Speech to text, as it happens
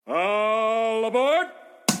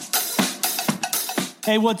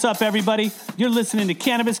Hey, what's up, everybody? You're listening to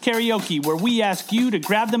Cannabis Karaoke, where we ask you to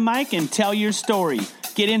grab the mic and tell your story.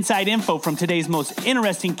 Get inside info from today's most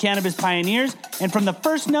interesting cannabis pioneers, and from the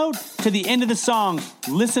first note to the end of the song,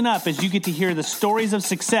 listen up as you get to hear the stories of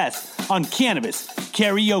success on Cannabis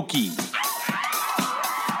Karaoke.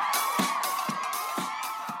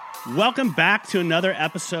 Welcome back to another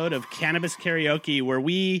episode of Cannabis Karaoke, where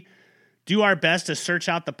we do our best to search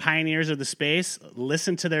out the pioneers of the space,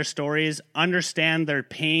 listen to their stories, understand their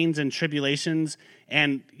pains and tribulations,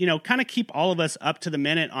 and, kind of keep all of us up to the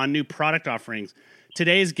minute on new product offerings.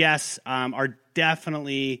 Today's guests are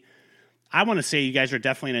definitely, I want to say you guys are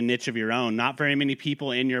definitely in a niche of your own. Not very many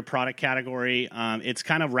people in your product category. It's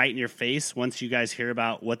kind of right in your face once you guys hear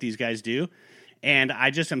about what these guys do. And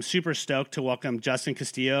I just am super stoked to welcome Justin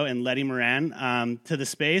Castillo and Letty Moran to the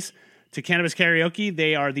space. To Cannabis Karaoke,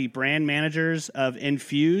 they are the brand managers of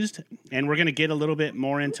Infused, and we're going to get a little bit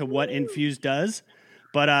more into what Infused does.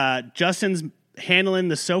 But Justin's handling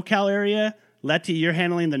the SoCal area. Letty, you're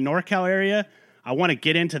handling the NorCal area. I want to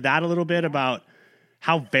get into that a little bit about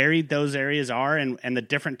how varied those areas are and the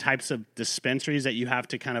different types of dispensaries that you have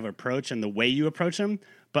to kind of approach and the way you approach them.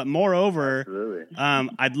 But moreover,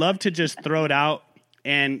 I'd love to just throw it out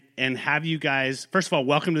and have you guys, first of all,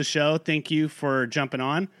 welcome to the show. Thank you for jumping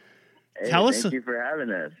on. Hey, thank you for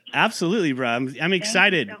having us. Absolutely, bro. I'm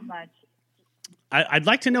excited. Thank you so much. I'd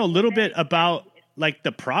like to know a little bit about like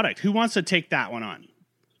the product. Who wants to take that one on?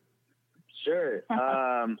 Sure.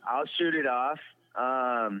 I'll shoot it off.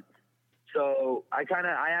 So I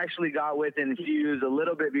actually got with Infuse a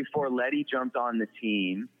little bit before Letty jumped on the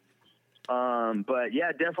team. But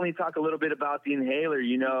yeah, definitely talk a little bit about the inhaler.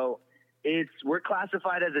 We're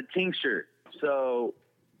classified as a tincture. So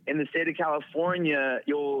in the state of California,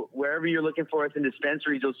 wherever you're looking for us in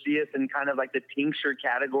dispensaries, you'll see us in kind of like the tincture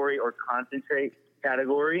category or concentrate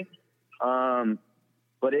category.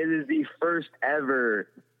 But it is the first ever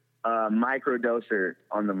microdoser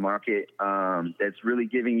on the market that's really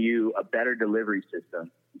giving you a better delivery system.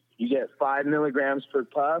 You get 5 milligrams per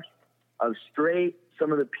puff of straight,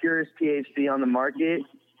 some of the purest THC on the market.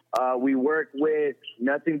 We work with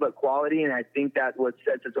nothing but quality, and I think that's what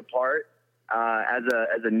sets us apart. As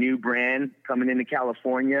a new brand coming into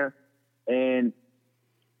California. And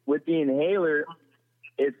with the inhaler,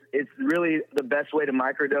 it's really the best way to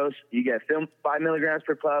microdose. You get 5 milligrams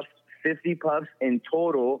per puff, 50 puffs in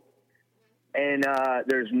total. And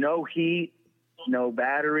there's no heat, no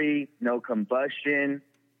battery, no combustion,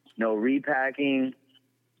 no repacking,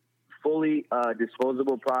 fully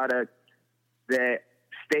disposable product that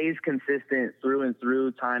stays consistent through and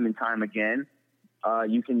through, time and time again.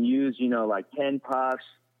 You can use, like 10 puffs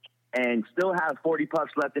and still have 40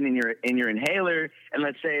 puffs left in your inhaler. And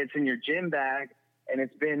let's say it's in your gym bag and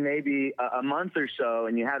it's been maybe a month or so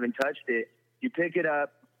and you haven't touched it. You pick it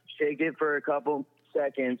up, shake it for a couple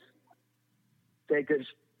seconds, take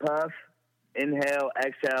a puff, inhale,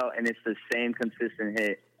 exhale, and it's the same consistent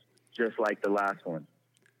hit, just like the last one.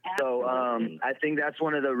 Absolutely. So I think that's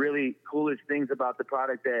one of the really coolest things about the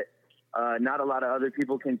product that not a lot of other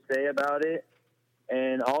people can say about it.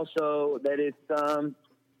 And also that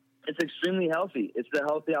it's extremely healthy. It's the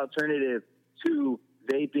healthy alternative to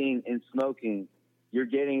vaping and smoking. You're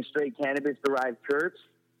getting straight cannabis-derived terps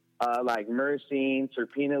like myrcene,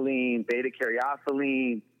 terpinolene,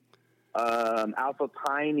 beta-caryophyllene,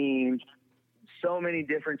 alpha-pinene, so many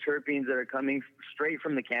different terpenes that are coming straight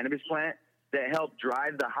from the cannabis plant that help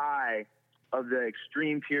drive the high of the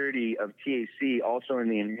extreme purity of THC also in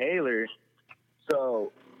the inhaler.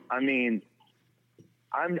 So, I mean,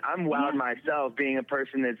 I'm wowed myself being a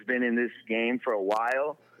person that's been in this game for a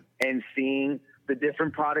while and seeing the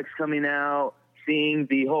different products coming out, seeing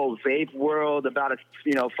the whole vape world about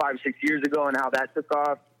 5-6 years ago and how that took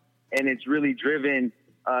off, and it's really driven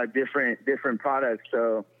different products.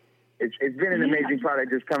 So it's been an amazing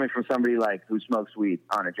product just coming from somebody like who smokes weed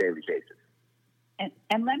on a daily basis.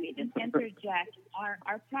 And let me just interject.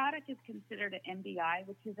 Our product is considered an MDI,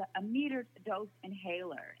 which is a metered dose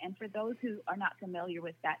inhaler. And for those who are not familiar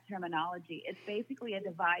with that terminology, it's basically a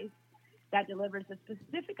device that delivers a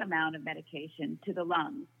specific amount of medication to the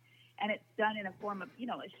lungs. And it's done in a form of,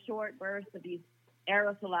 a short burst of these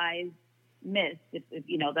aerosolized mists.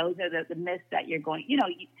 Those are the mists that you're going,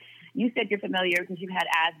 you said you're familiar because you've had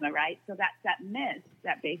asthma, right? So that's that mist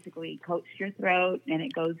that basically coats your throat and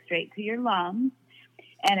it goes straight to your lungs.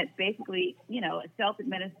 And it's basically, a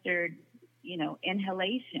self-administered,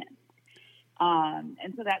 inhalation.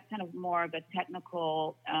 And so that's kind of more of a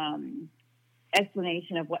technical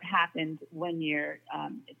explanation of what happens when you're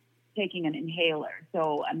taking an inhaler.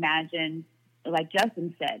 So imagine, like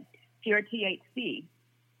Justin said, pure THC,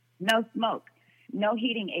 no smoke, no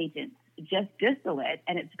heating agents, just distillate,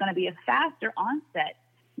 and it's going to be a faster onset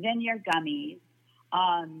than your gummies,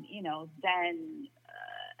 than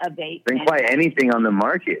a vape. Than quite anything on the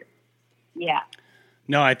market. Yeah.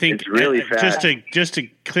 No, I think it's really fast. Just to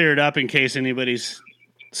clear it up in case anybody's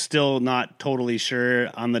still not totally sure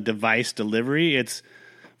on the device delivery, it's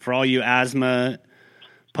for all you asthma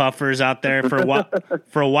puffers out there.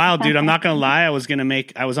 For a while, dude, I'm not gonna lie, I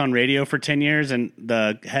was on radio for 10 years, and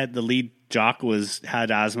the lead jock had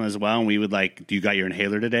asthma as well, and we would like, do you got your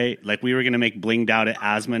inhaler today? Like, we were gonna make blinged out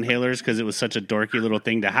asthma inhalers because it was such a dorky little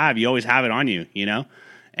thing to have. You always have it on you,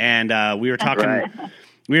 and we were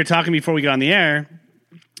talking before we got on the air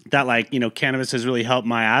that, like, cannabis has really helped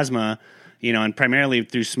my asthma, and primarily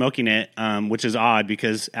through smoking it, which is odd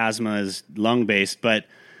because asthma is lung based. But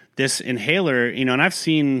this inhaler, and I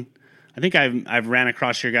think I've ran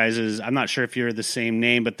across your guys's, I'm not sure if you're the same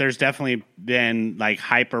name, but there's definitely been like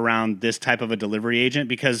hype around this type of a delivery agent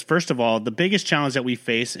because, first of all, the biggest challenge that we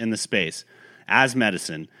face in the space as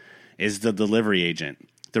medicine is the delivery agent.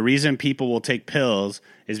 The reason people will take pills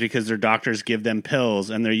is because their doctors give them pills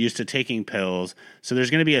and they're used to taking pills. So there's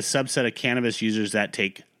going to be a subset of cannabis users that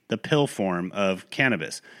take the pill form of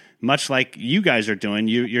cannabis. Much like you guys are doing,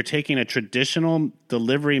 you're taking a traditional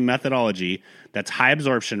delivery methodology that's high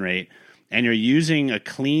absorption rate, and you're using a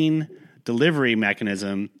clean delivery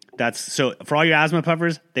mechanism. So for all your asthma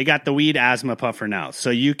puffers, they got the weed asthma puffer now.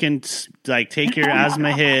 So you can like take your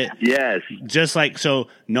asthma hit. Yes. Just like, so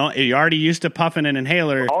no, you're already used to puffing an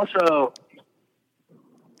inhaler. Also,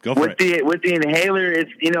 go for it. With the inhaler,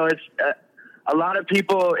 it's, a lot of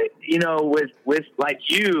people, with like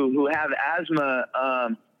you who have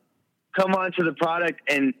asthma, come onto the product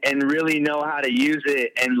and really know how to use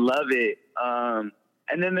it and love it.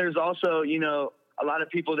 And then there's also, a lot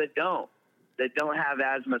of people that don't have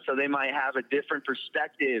asthma, so they might have a different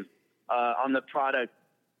perspective on the product,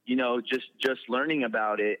 just learning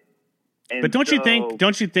about it. And but don't you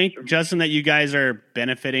think, Justin, that you guys are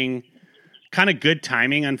benefiting kind of good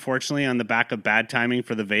timing, unfortunately, on the back of bad timing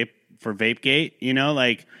for VapeGate?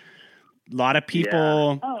 Like a lot of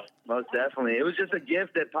people. Yeah. Oh, most definitely. It was just a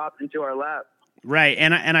gift that popped into our lap. Right.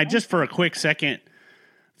 And I just for a quick second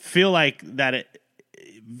feel like that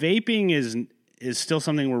vaping is still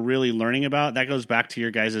something we're really learning about. That goes back to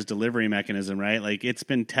your guys' delivery mechanism, right? Like, it's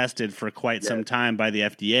been tested for quite some time by the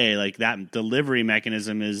FDA. Like, that delivery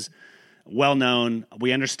mechanism is well known.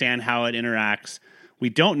 We understand how it interacts. We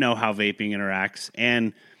don't know how vaping interacts.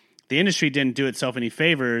 And the industry didn't do itself any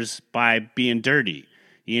favors by being dirty,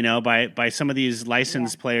 by some of these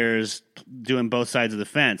licensed players doing both sides of the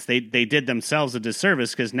fence. They did themselves a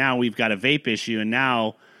disservice because now we've got a vape issue, and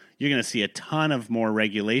now you're going to see a ton of more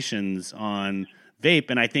regulations on vape.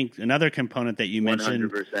 And I think another component that you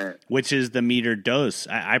mentioned, 100%. which is the metered dose.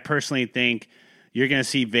 I personally think you're going to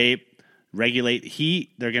see vape regulate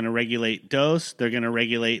heat. They're going to regulate dose. They're going to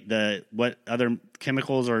regulate what other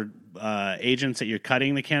chemicals or agents that you're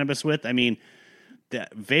cutting the cannabis with. I mean, the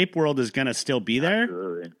vape world is going to still be there,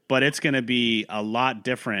 Absolutely. But it's going to be a lot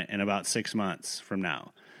different in about 6 months from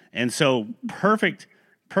now. And so perfect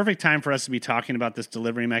time for us to be talking about this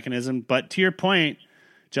delivery mechanism. But to your point,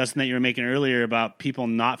 Justin, that you were making earlier about people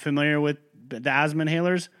not familiar with the asthma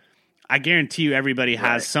inhalers, I guarantee you everybody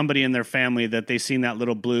has somebody in their family that they've seen that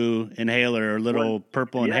little blue inhaler or little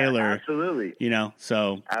purple inhaler. Absolutely.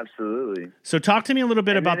 So absolutely. So talk to me a little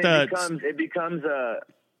bit about it becomes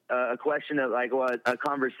a question of a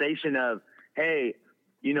conversation of, hey,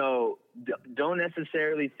 don't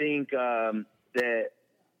necessarily think that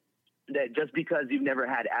just because you've never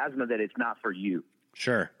had asthma that it's not for you.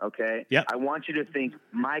 Sure. Okay. Yep. I want you to think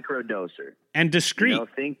microdoser and discreet.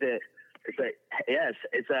 Think that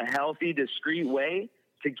it's a healthy, discreet way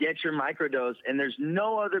to get your microdose, and there's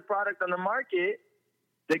no other product on the market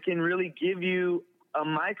that can really give you a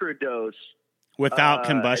microdose without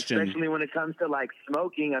combustion, especially when it comes to like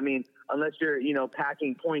smoking. I mean, unless you're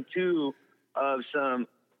packing 0.2 of some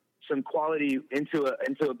quality into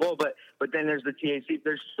a bowl, but then there's the THC.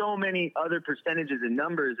 There's so many other percentages and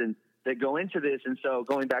numbers and that go into this. And so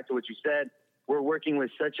going back to what you said, we're working with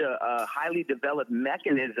such a highly developed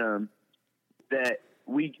mechanism that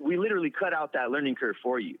we literally cut out that learning curve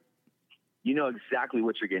for you. You know exactly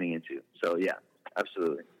what you're getting into. So yeah,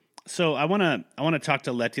 absolutely. So I want to talk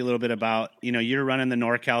to Letty a little bit about, you're running the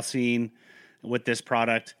NorCal scene with this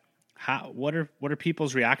product. What are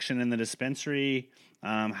people's reaction in the dispensary?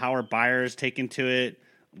 How are buyers taking to it?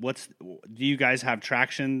 Do you guys have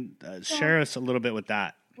traction? Share us a little bit with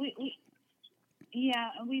that.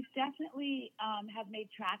 We've definitely have made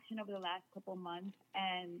traction over the last couple months,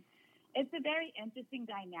 and it's a very interesting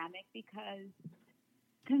dynamic because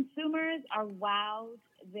consumers are wowed.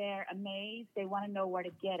 They're amazed. They want to know where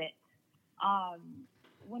to get it.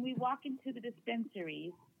 When we walk into the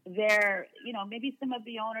dispensaries, maybe some of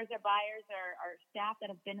the owners or buyers or staff that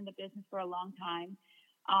have been in the business for a long time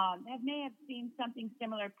may have seen something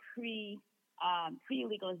similar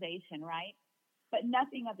pre-legalization, right? But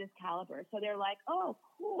nothing of this caliber. So they're like, oh,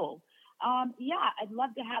 cool. I'd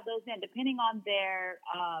love to have those in, depending on their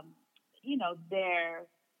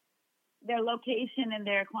location and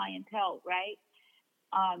their clientele, right?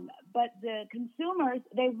 But the consumers,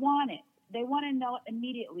 they want it. They want to know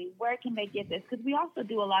immediately, where can they get this? Because we also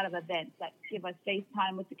do a lot of events that give us face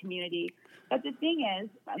time with the community. But the thing is,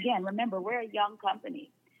 again, remember, we're a young company.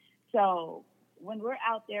 So when we're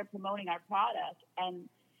out there promoting our product and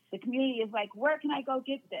the community is like, where can I go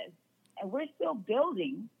get this? And we're still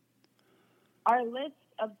building our list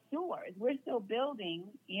of stores. We're still building,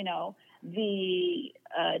 the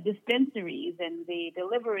dispensaries and the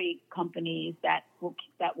delivery companies that will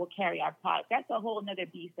carry our product. That's a whole nother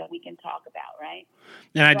beast that we can talk about, right?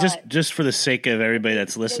 And just for the sake of everybody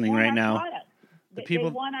that's listening right now, they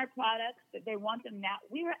want our products. They want them now.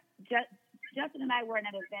 Justin and I were at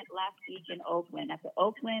an event last week in Oakland at the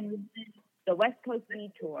West Coast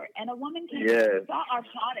Weed Tour, and a woman came and saw our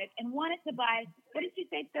product and wanted to buy, what did she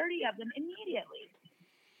say, 30 of them immediately.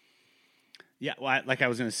 Yeah, well, like I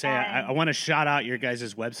was going to say, I want to shout out your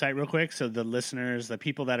guys' website real quick. So the listeners, the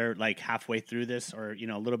people that are like halfway through this or,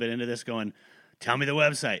 a little bit into this going, tell me the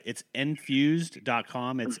website. It's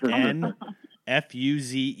enfused.com. It's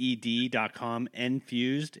NFUZED.com,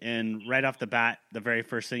 Enfused. And right off the bat, the very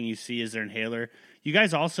first thing you see is their inhaler. You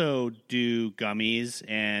guys also do gummies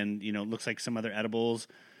and, looks like some other edibles.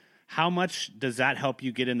 How much does that help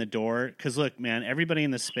you get in the door? Because look, man, everybody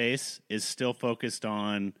in the space is still focused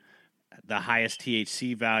on the highest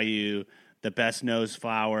THC value, the best nose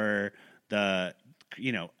flower, how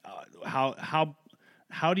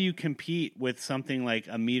do you compete with something like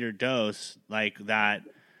a meter dose like that?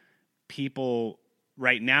 People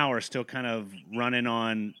right now are still kind of running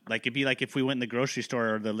on, like, it'd be like if we went in the grocery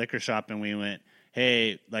store or the liquor shop and we went,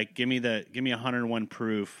 hey, like, give me 101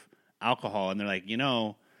 proof alcohol. And they're like,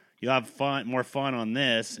 you'll have more fun on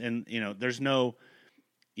this. And, there's no,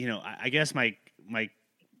 I guess my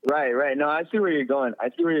Right. No, I see where you're going.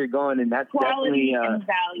 And that's quality definitely and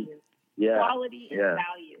value. Yeah. Quality and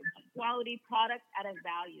value. Quality product at a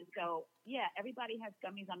value. So everybody has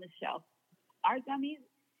gummies on the shelf. Our gummies,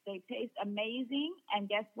 they taste amazing, and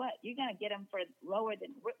guess what? You're gonna get them for lower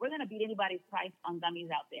than we're gonna beat anybody's price on gummies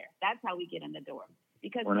out there. That's how we get in the door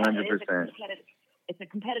because 100%. It's a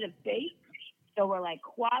competitive space. So we're like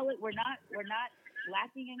quality. We're not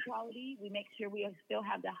lacking in quality. We make sure we still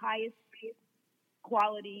have the highest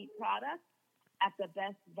quality product at the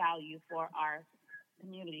best value for our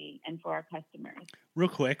community and for our customers. Real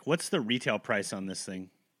quick, what's the retail price on this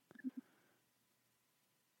thing?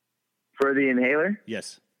 For the inhaler?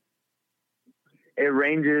 Yes. It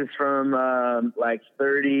ranges from like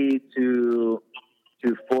 $30 to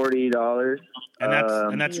 $40.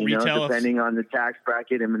 And that's retail, depending on the tax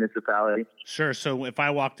bracket and municipality. Sure. So if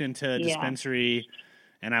I walked into a dispensary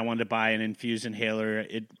and I wanted to buy an infused inhaler,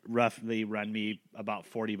 it roughly run me about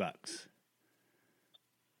 $40.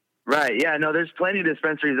 Right. Yeah. No, there's plenty of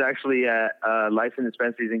dispensaries actually at licensed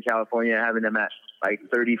dispensaries in California having them at like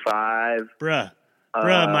 35. Bruh,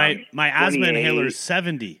 my asthma inhaler is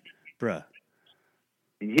 70. Bruh.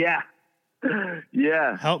 Yeah.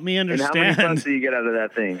 Yeah. Help me understand. And how many bucks do you get out of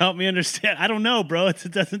that thing? Help me understand. I don't know, bro.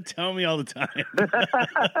 It doesn't tell me all the time.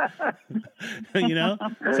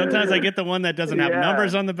 Sometimes I get the one that doesn't have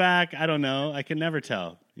numbers on the back. I don't know. I can never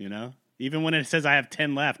tell, Even when it says I have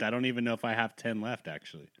 10 left, I don't even know if I have 10 left,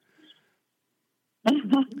 actually.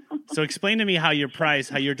 So explain to me how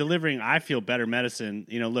you're delivering, I feel, better medicine.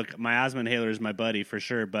 Look, my asthma inhaler is my buddy for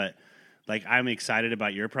sure, but like I'm excited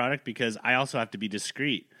about your product because I also have to be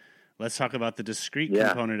discreet. Let's talk about the discreet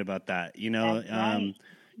component about that. You want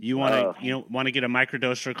to get a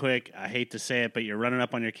microdose real quick. I hate to say it, but you're running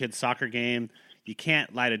up on your kid's soccer game. You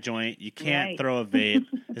can't light a joint. You can't throw a vape,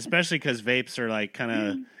 especially because vapes are like kind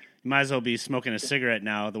of, you might as well be smoking a cigarette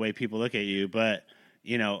now the way people look at you. But,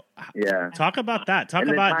 talk about that. Talk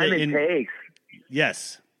about the time it takes.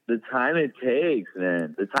 Yes. The time it takes,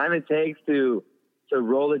 man. The time it takes to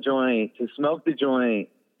roll a joint, to smoke the joint,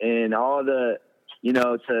 and all the,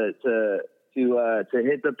 to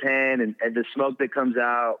hit the pen and the smoke that comes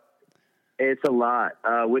out. It's a lot.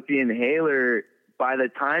 With the inhaler, by the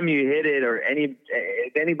time you hit it or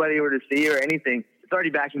if anybody were to see or anything, it's already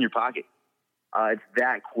back in your pocket. It's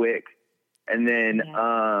that quick. And then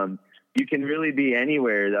you can really be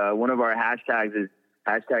anywhere. One of our hashtags is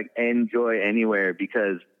Hashtag enjoy anywhere,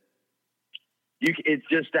 because it's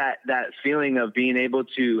just that feeling of being able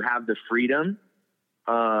to have the freedom,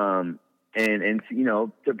 and you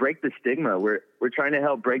know, to break the stigma. We're trying to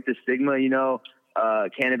help break the stigma. You know,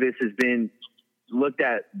 cannabis has been looked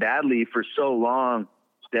at badly for so long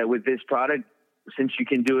that with this product, since you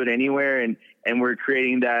can do it anywhere, and we're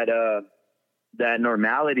creating that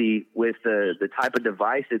normality with the type of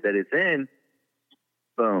device that it's in,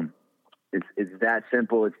 boom. It's that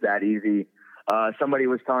simple. It's that easy. Somebody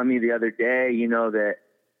was telling me the other day, you know, that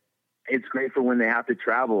it's great for when they have to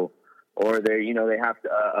travel, or they have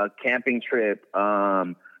a camping trip,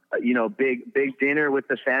 you know, big dinner with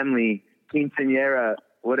the family, quinceañera,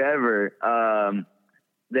 whatever,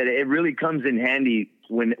 that it really comes in handy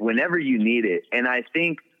whenever you need it. And I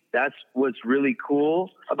think that's what's really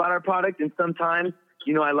cool about our product. And sometimes,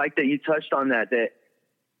 you know, I like that you touched on that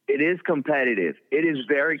it is competitive. It is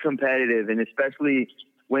very competitive. And especially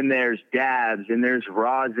when there's dabs and there's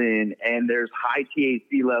rosin and there's high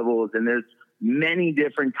THC levels and there's many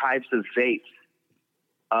different types of vapes,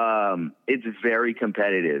 it's very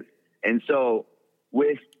competitive. And so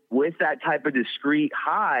with that type of discrete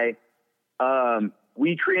high,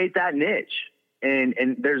 we create that niche, and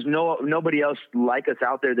there's nobody else like us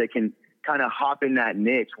out there that can kind of hop in that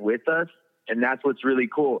niche with us. And that's what's really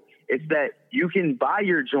cool. It's that you can buy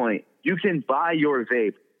your joint, you can buy your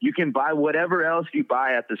vape, you can buy whatever else you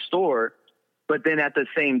buy at the store, but then at the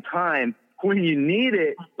same time, when you need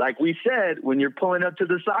it, like we said, when you're pulling up to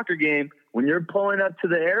the soccer game, when you're pulling up to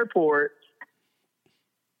the airport,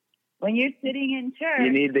 when you're sitting in church,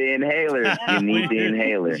 you need the inhaler. You need the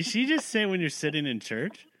inhaler. Did she just say when you're sitting in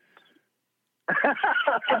church?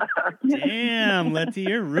 Damn, Letty,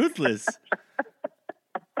 you're ruthless.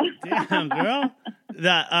 Damn, girl.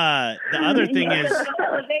 The other thing is,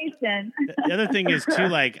 the other thing is too,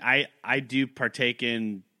 like I do partake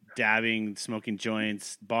in dabbing, smoking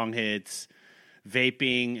joints, bong hits,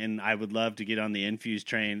 vaping, and I would love to get on the infused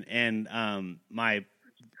train. And my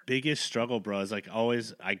biggest struggle, bro, is like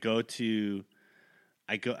always I'm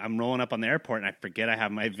rolling up on the airport and I forget I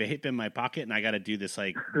have my vape in my pocket, and I got to do this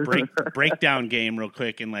like breakdown game real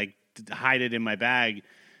quick and like hide it in my bag.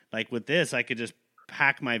 Like with this, I could just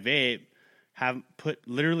pack my vape, put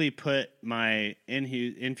my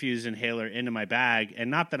infused inhaler into my bag,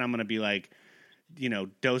 and not that I'm going to be like, you know,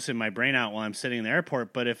 dosing my brain out while I'm sitting in the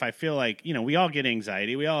airport. But if I feel like, you know, we all get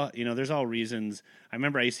anxiety, we all, you know, there's all reasons. I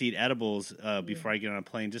remember I used to eat edibles before I get on a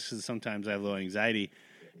plane, just because sometimes I have low anxiety.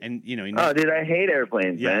 And, you know, oh, dude, I hate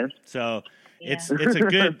airplanes, man. So it's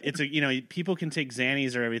a you know, people can take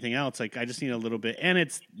Xannies or everything else. Like I just need a little bit, and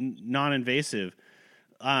it's non-invasive.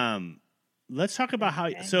 Let's talk about how,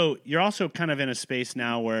 so you're also kind of in a space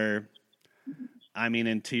now where, I mean,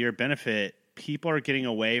 and to your benefit, people are getting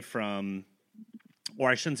away from, or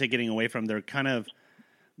I shouldn't say getting away from, they're kind of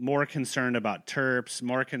more concerned about terps,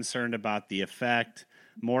 more concerned about the effect,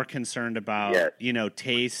 more concerned about, you know,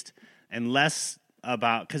 taste, and less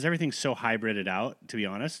about, because everything's so hybrided out, to be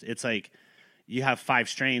honest. It's like you have 5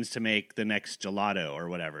 strains to make the next gelato or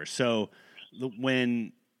whatever. So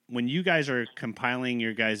when you guys are compiling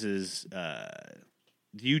your guys's,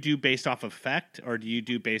 do you do based off effect, or do you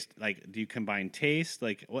do do you combine taste?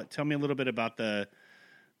 Like tell me a little bit about I'd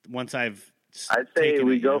say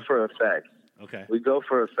we go for effects. Okay. We go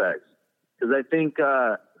for effects, because I think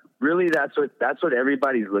really that's what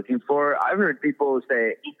everybody's looking for. I've heard people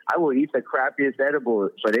say, I will eat the crappiest edible,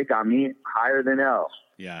 but it got me higher than hell.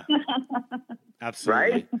 Yeah.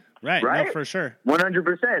 Absolutely. Right. Right? No, for sure.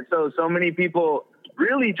 100%. So many people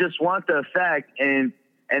really just want the effect, and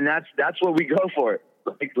that's what we go for.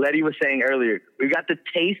 Like Letty was saying earlier, we've got the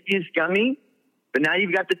tastiest gummy, but now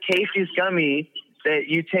you've got the tastiest gummy that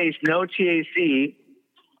you taste no THC,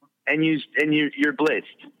 and you're blitzed.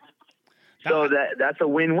 So that's a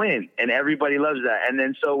win-win, and everybody loves that. And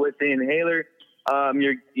then so with the inhaler,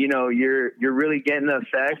 you're really getting the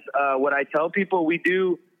effects. What I tell people, we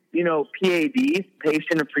do, you know, PADs,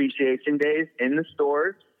 patient appreciation days, in the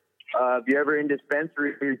stores. If you're ever in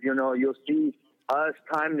dispensaries, you know, you'll see us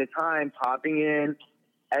time to time popping in,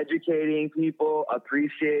 educating people,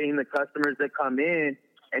 appreciating the customers that come in,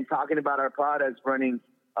 and talking about our products, running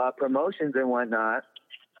promotions and whatnot.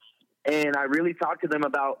 And I really talk to them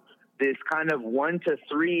about this kind of 1 to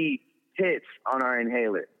 3 hits on our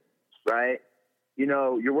inhaler, right? You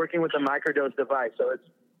know, you're working with a microdose device, so it's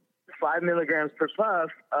 5 milligrams per puff.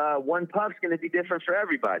 One puff's going to be different for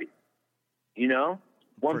everybody, you know?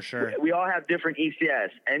 For sure. We all have different ECS,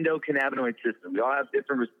 endocannabinoid system. We all have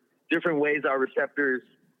different ways our receptors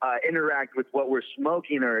interact with what we're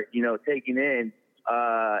smoking or, you know, taking in.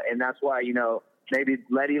 And that's why, you know, maybe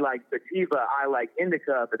Letty likes sativa, I like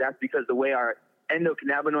indica, but that's because the way our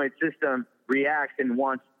endocannabinoid system reacts and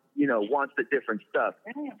wants the different stuff.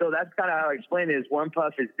 So that's kind of how I explain it, is one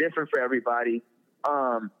puff is different for everybody.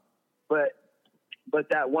 But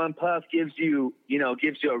that one puff gives you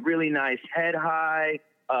a really nice head high,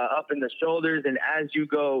 up in the shoulders. And as you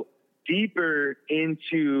go deeper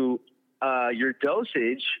into your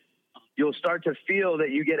dosage, you'll start to feel that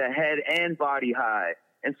you get a head and body high.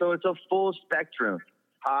 And so it's a full spectrum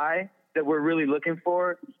high that we're really looking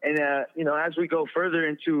for. And, as we go further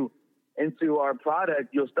into our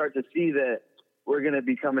product, you'll start to see that we're going to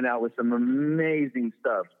be coming out with some amazing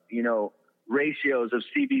stuff, ratios of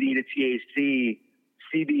CBD to THC,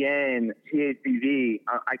 CBN, THCV.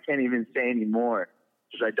 I can't even say anymore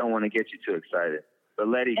because I don't want to get you too excited. But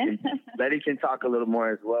Letty can talk a little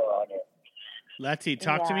more as well on it. Letty,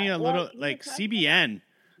 talk to me a little, like CBN.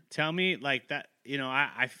 Tell me like that.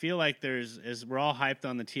 I feel like we're all hyped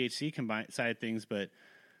on the THC combined side of things, but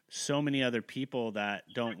so many other people that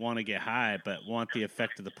don't want to get high but want the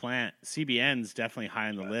effect of the plant. CBN's definitely high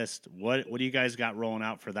on the list. What do you guys got rolling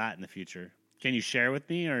out for that in the future? Can you share with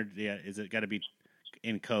me, or is it got to be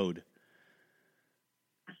in code?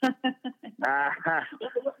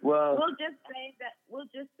 Well, we'll just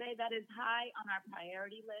say that is high on our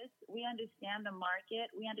priority list. We understand the market.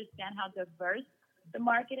 We understand how diverse the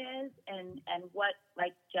market is, and what,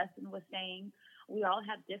 like Justin was saying, we all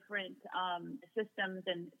have different systems,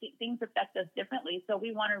 and things affect us differently. So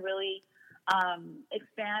we want to really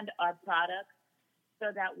expand our products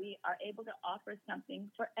so that we are able to offer something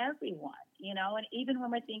for everyone, and even when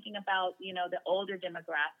we're thinking about, the older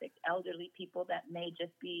demographic, elderly people that may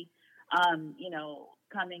just be,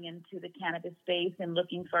 coming into the cannabis space and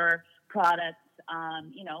looking for products,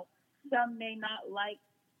 some may not like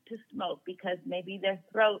to smoke because maybe their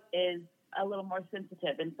throat is a little more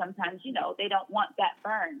sensitive, and sometimes, they don't want that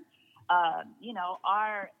burn.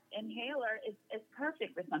 Our inhaler is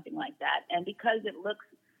perfect for something like that. And because it looks,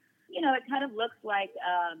 it kind of looks like,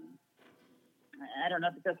 I don't know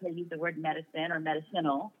if it's okay to use the word medicine or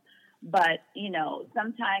medicinal, but,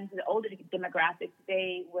 sometimes the older demographics,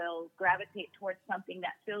 they will gravitate towards something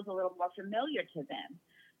that feels a little more familiar to them.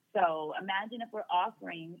 So imagine if we're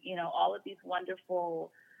offering, all of these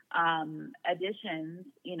wonderful additions,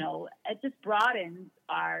 it just broadens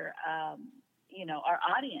our, our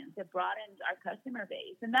audience. It broadens our customer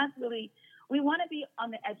base. And that's really, we want to be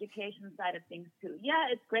on the education side of things too. Yeah,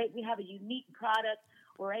 it's great. We have a unique product.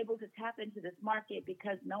 We're able to tap into this market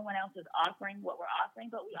because no one else is offering what we're offering,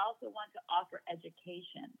 but we also want to offer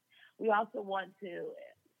education. We also want to,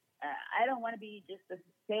 I don't want to be just a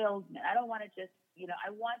salesman. I don't want to just, I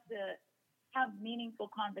want to have meaningful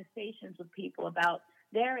conversations with people about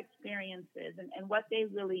their experiences and what they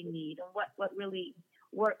really need and what really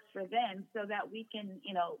works for them, so that we can,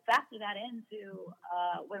 factor that into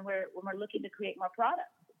when we're looking to create more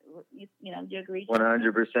products. Do you agree?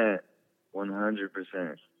 100%.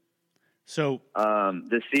 100%. So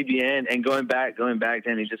the CBN, and going back,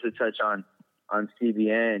 Danny, just to touch on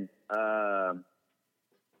CBN.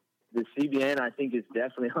 The CBN, I think, is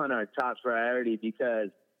definitely on our top priority because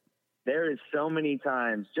there is so many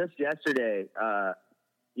times. Just yesterday, I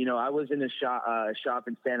was in a shop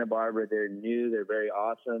in Santa Barbara. They're new. They're very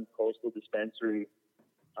awesome. Coastal Dispensary.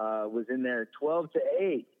 Was in there 12 to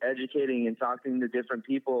 8, educating and talking to different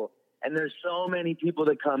people. And there's so many people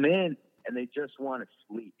that come in and they just want to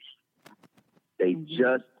sleep. They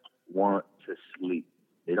just want to sleep.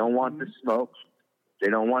 They don't want to smoke. They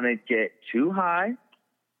don't want to get too high.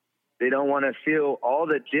 They don't want to feel all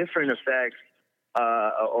the different effects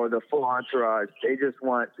or the full entourage. They just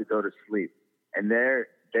want to go to sleep. And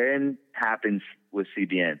then happens with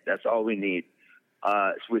CBN. That's all we need.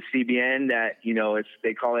 It's with CBN that,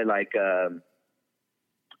 they call it like,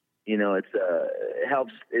 it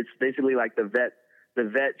helps. It's basically like the vet's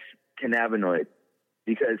cannabinoid,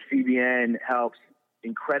 because CBN helps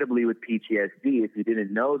incredibly with PTSD. If you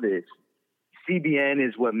didn't know this, CBN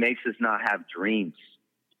is what makes us not have dreams.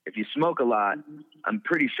 If you smoke a lot, I'm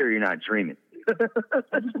pretty sure you're not dreaming.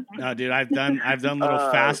 No, dude, I've done little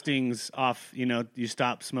fastings off, you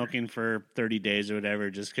stop smoking for 30 days or whatever,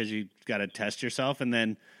 just because you got to test yourself. And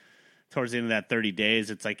then towards the end of that 30 days,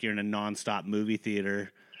 it's like you're in a nonstop movie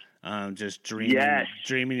theater, just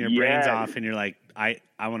dreaming your brains off. And you're like, I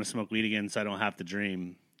want to smoke weed again so I don't have to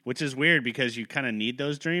dream, which is weird because you kind of need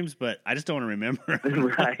those dreams, but I just don't want to remember.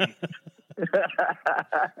 Right.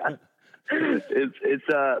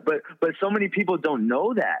 But so many people don't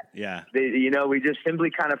know that. Yeah. We just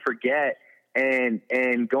simply kind of forget. And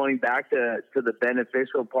going back to the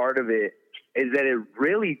beneficial part of it is that it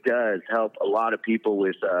really does help a lot of people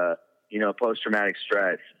with post-traumatic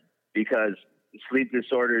stress, because sleep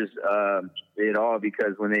disorders,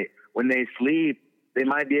 because when they sleep, they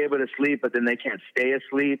might be able to sleep, but then they can't stay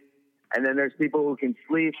asleep. And then there's people who can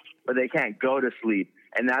sleep, but they can't go to sleep.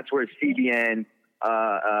 And that's where CBN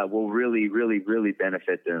will really, really, really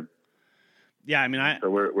benefit them. Yeah, I mean, so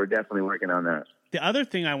we're definitely working on that. The other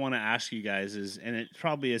thing I want to ask you guys is, and it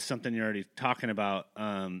probably is something you're already talking about,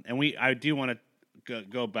 and I do want to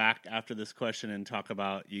go back after this question and talk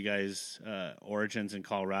about you guys' origins in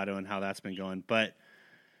Colorado and how that's been going. But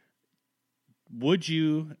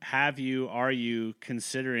are you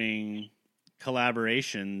considering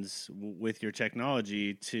collaborations with your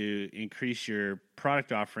technology to increase your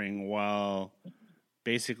product offering while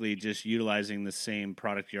basically just utilizing the same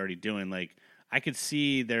product you're already doing? Like, I could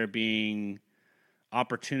see there being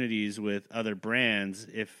opportunities with other brands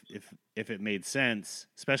if it made sense,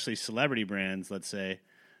 especially celebrity brands, let's say,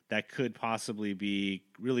 that could possibly be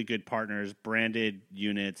really good partners, branded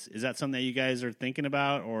units. Is that something that you guys are thinking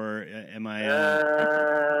about, or am I?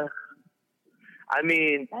 I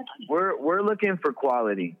mean, we're looking for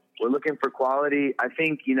quality. We're looking for quality. I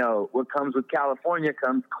think, what comes with California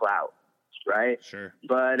comes clout, right? Sure.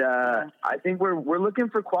 But I think we're looking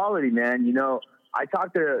for quality, man. I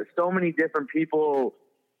talk to so many different people,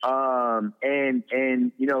 and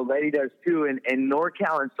Letty does too. And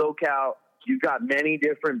NorCal and SoCal, you've got many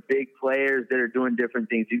different big players that are doing different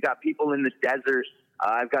things. You've got people in the desert.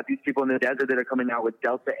 I've got these people in the desert that are coming out with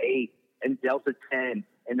Delta 8 and Delta 10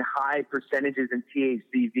 and high percentages in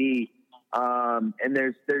THCV. And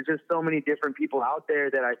there's just so many different people out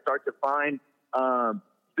there that I start to find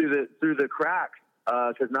through the cracks,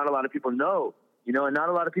 because not a lot of people know, and not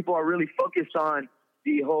a lot of people are really focused on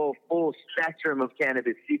the whole full spectrum of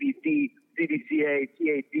cannabis, CBD, CBCA,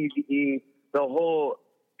 THCV, the whole,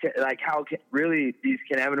 like how really these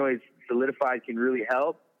cannabinoids solidified can really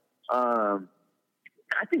help. I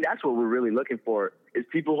think that's what we're really looking for, is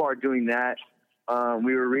people who are doing that.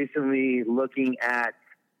 We were recently looking at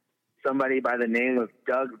somebody by the name of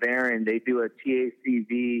Doug Varon. They do a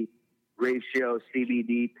THCV ratio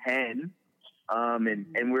CBD pen.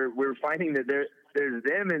 And we're finding that there's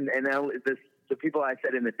them and the people I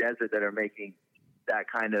said in the desert that are making that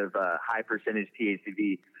kind of high percentage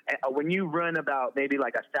THCV. And when you run about maybe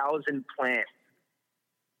like 1,000 plants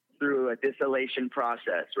through a distillation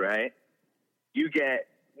process, right? You get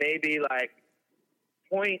maybe like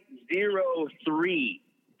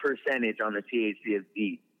 0.03% on the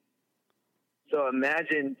THCV. So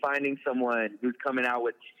imagine finding someone who's coming out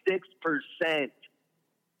with 6%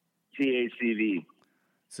 THCV.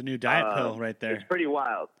 It's a new diet pill right there. It's pretty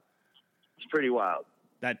wild.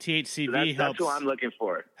 That THCV so that's helps. That's what I'm looking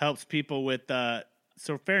for. Helps people with.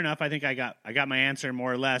 So fair enough. I think I got my answer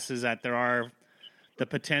more or less. Is that there are the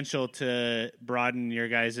potential to broaden your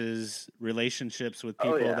guys' relationships with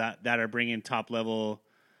people that are bringing top level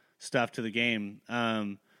stuff to the game.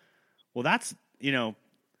 Well, that's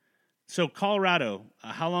So Colorado.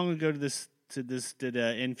 How long ago did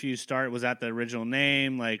Infuse start? Was that the original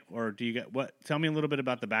name? Like, or do you get what? Tell me a little bit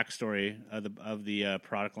about the backstory of the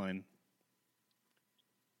product line.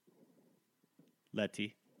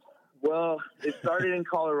 Letty. Well, it started in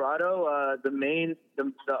Colorado.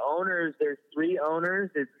 The owners, there's 3 owners.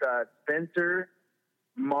 It's Spencer,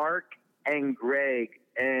 Mark, and Greg.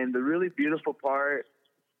 And the really beautiful part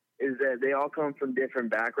is that they all come from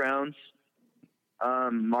different backgrounds.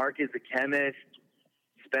 Mark is a chemist.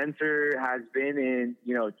 Spencer has been in,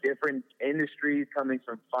 different industries, coming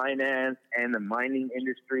from finance and the mining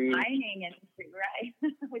industry. Right.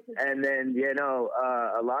 And then,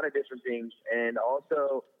 a lot of different things. And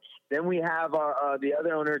also, then we have the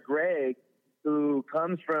other owner, Greg, who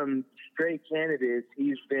comes from straight cannabis.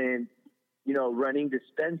 He's been, running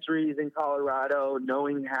dispensaries in Colorado,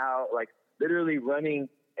 knowing how, like, literally running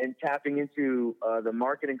and tapping into the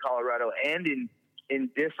market in Colorado and in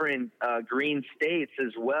different green states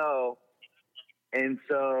as well. And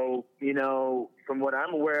so, from what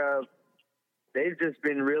I'm aware of, they've just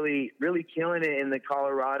been really, really killing it in the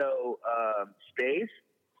Colorado space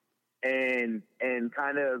and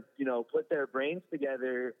kind of, put their brains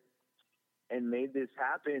together and made this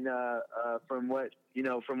happen. From what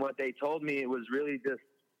they told me, it was really just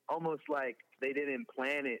almost like they didn't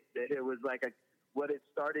plan it, that it was like what it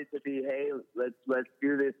started to be, hey, let's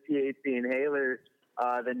do this THC inhaler.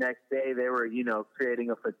 The next day they were, creating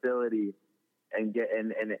a facility and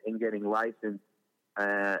getting licensed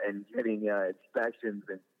and getting inspections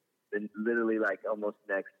and literally like almost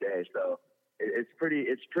next day. So it's pretty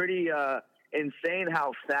insane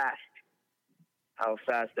how fast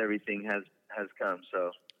everything has come.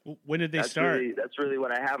 So when did they start? That's really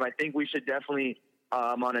what I have. I think we should definitely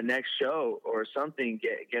on a next show or something,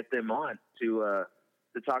 get them on to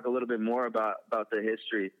talk a little bit more about the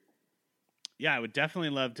history. Yeah, I would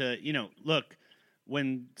definitely love to, look,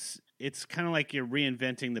 when it's kind of like you're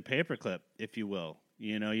reinventing the paperclip, if you will.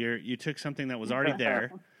 You took something that was already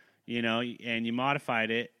there, and you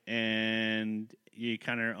modified it, and you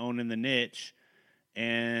kind of owning the niche,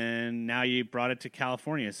 and now you brought it to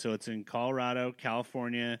California. So it's in Colorado,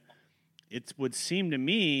 California. It would seem to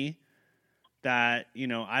me that,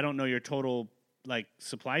 I don't know your total like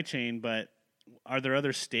supply chain, but are there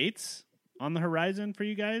other states on the horizon for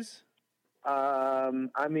you guys? I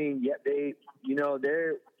mean, yeah,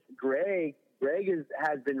 Greg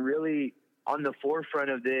has been really on the forefront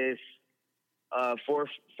of this for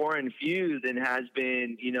Infused, and has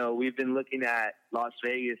been, we've been looking at Las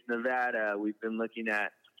Vegas, Nevada. We've been looking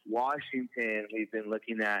at Washington. We've been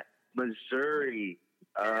looking at Missouri,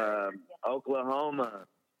 Oklahoma,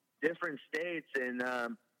 different states. And,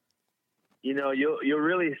 you'll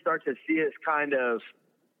really start to see us kind of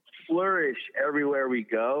flourish everywhere we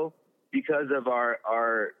go because of our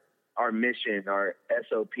mission, our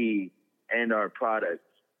SOP, and our product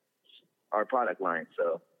line.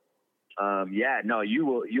 So, you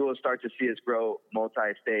will start to see us grow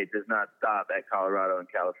multi-state. Does not stop at Colorado and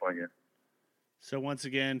California. So once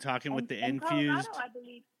again, talking with the Infused, Colorado, I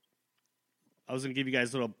believe. I was going to give you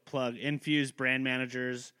guys a little plug. Infused brand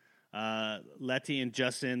managers, Letty and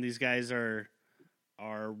Justin. These guys are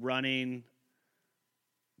running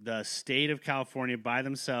the state of California by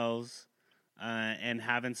themselves, and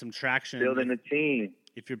having some traction. Building a team.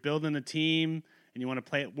 If you're building a team and you want to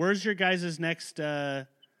play it, where's your guys' next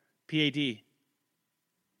PAD?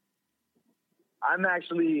 I'm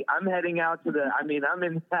heading out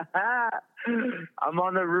I'm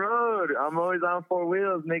on the road. I'm always on four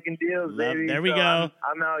wheels making deals, baby. There we go.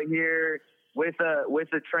 I'm out here with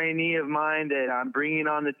a trainee of mine that I'm bringing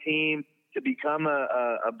on the team to become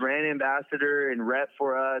a brand ambassador and rep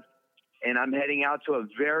for us. And I'm heading out to a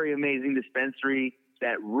very amazing dispensary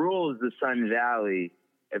that rules the Sun Valley.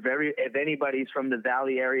 If anybody's from the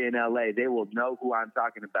Valley area in LA, they will know who I'm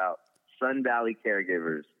talking about. Sun Valley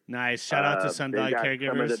Caregivers. Nice. Shout out to Sun Valley Caregivers.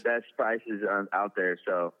 Some of the best prices out there.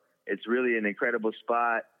 So it's really an incredible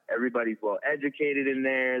spot. Everybody's well educated in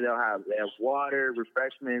there. They have water,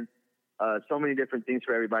 refreshments, so many different things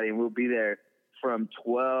for everybody. And we'll be there from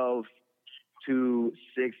 12 to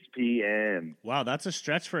 6 p.m. Wow, that's a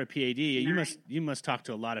stretch for a PAD. You must talk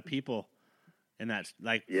to a lot of people. And that's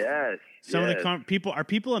like, yes. Some of the people, are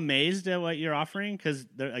people amazed at what you're offering? Because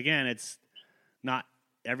again, it's not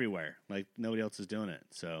everywhere. Like nobody else is doing it.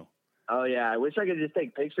 So. Oh yeah, I wish I could just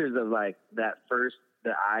take pictures of like that first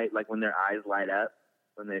like when their eyes light up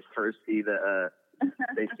when they first see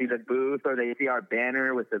they see the booth, or they see our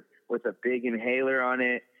banner with a big inhaler on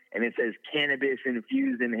it, and it says Cannabis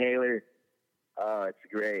Infused Inhaler. Oh, it's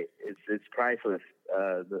great. It's priceless.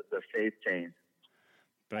 The face change.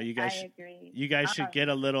 But you guys, I agree. You guys should get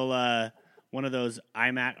a little one of those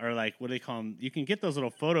iMac, or like, what do they call them? You can get those little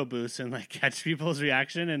photo booths and like catch people's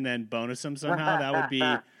reaction and then bonus them somehow. That'd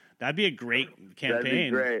be a great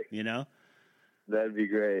campaign. That'd be great. That'd be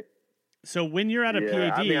great. So when you're at a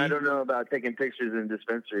PAD, I mean, I don't know about taking pictures in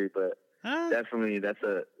dispensary, but definitely that's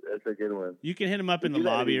a good one. You can hit them up in the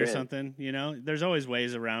lobby or something. There's always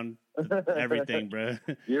ways around everything, bro.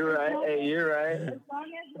 You're right. Hey, you're right. As long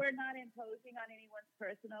as we're not imposing on anyone's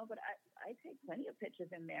personal, but I take plenty of pictures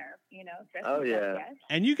in there, Oh yeah.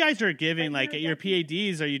 And you guys are giving like at your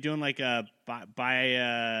PADs. Are you doing like a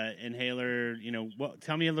buy inhaler?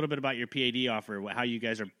 Tell me a little bit about your PAD offer. How you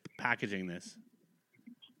guys are packaging this?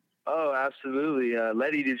 Oh, absolutely.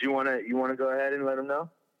 Letty, did you want to go ahead and let them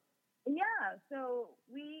know? Yeah, so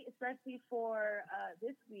we, especially for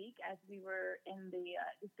this week, as we were in the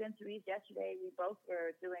dispensaries yesterday, we both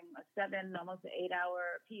were doing a 7, almost an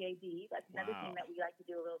 8-hour PAD. That's another thing that we like to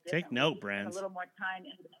do a little different. Take note, Brands. A little more time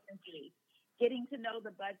in the dispensary, getting to know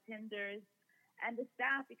the bud tenders and the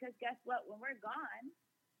staff, because guess what? When we're gone,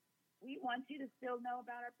 we want you to still know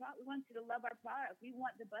about our product. We want you to love our product. We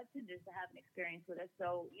want the bud tenders to have an experience with us.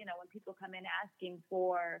 So, when people come in asking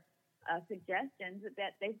for suggestions,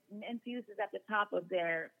 that they Infused is at the top of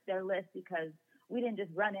their list, because we didn't just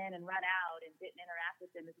run in and run out and didn't interact with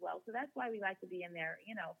them as well. So that's why we like to be in there,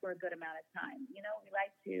 for a good amount of time. We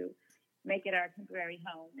like to make it our temporary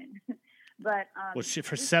home. And but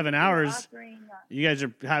for 7 hours, you guys are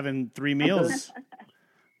having 3 meals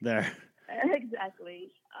there. Exactly.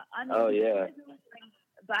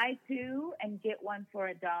 Buy 2 and get 1 for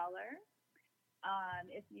 $1.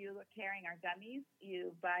 If you are carrying our gummies,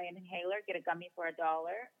 you buy an inhaler, get a gummy for $1.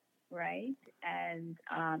 right? And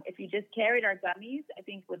if you just carried our gummies, I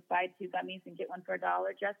think would buy 2 gummies and get 1 for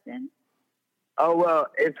 $1, Justin. Oh, well,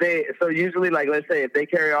 so usually, like, let's say if they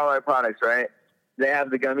carry all our products, right? They have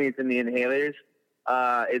the gummies and the inhalers.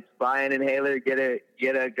 It's buy an inhaler, get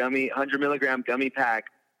a gummy, 100 milligram gummy pack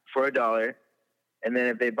for $1. And then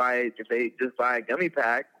if they just buy a gummy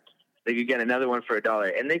pack, they could get another one for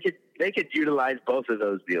 $1. And they could utilize both of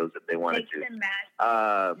those deals if they wanted to. They can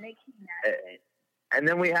match it. And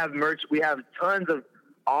then we have merch. We have tons of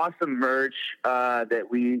awesome merch that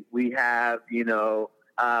we have,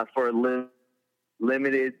 for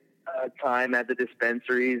limited time at the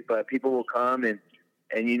dispensaries. But people will come and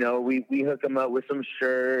we hook them up with some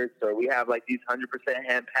shirts, or we have like these 100%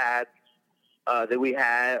 hemp hats that we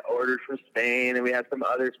had ordered from Spain, and we have some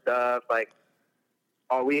other stuff like.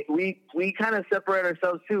 Oh, we kind of separate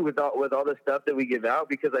ourselves too with all the stuff that we give out,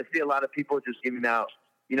 because I see a lot of people just giving out,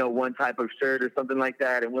 one type of shirt or something like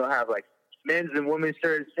that, and we'll have like men's and women's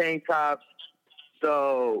shirts, tank tops.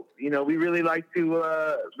 So we really like to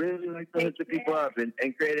hook the people up and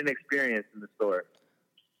create an experience in the store.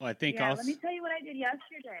 Well, I think let me tell you what I did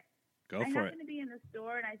yesterday. I happened to be in the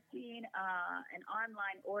store and I seen an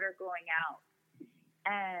online order going out,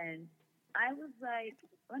 and I was like,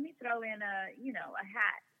 let me throw in a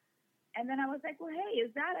hat. And then I was like, well, hey,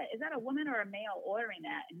 is that a woman or a male ordering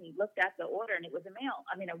that? And he looked at the order and it was a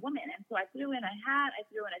woman. And so I threw in a hat, I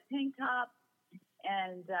threw in a tank top,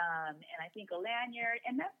 and I think a lanyard.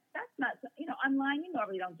 And that's not, online you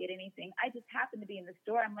normally don't get anything. I just happened to be in the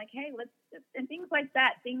store. I'm like, hey, and things like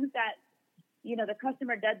that, things that, the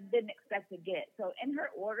customer didn't expect to get. So in her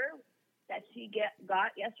order that she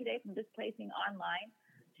got yesterday from just placing online,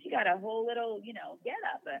 she got a whole little, get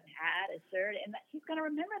up, a hat, a shirt, and she's going to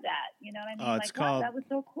remember that. You know what I mean? Oh, it's called... wow, that was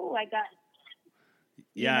so cool. I got...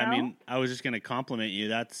 Yeah, I mean, I was just going to compliment you.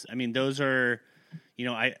 Those are,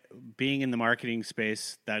 being in the marketing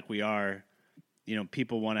space that we are,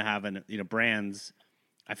 people want to have, brands.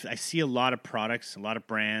 I see a lot of products, a lot of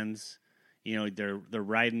brands, they're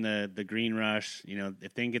riding the green rush.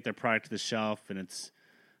 If they can get their product to the shelf and it's,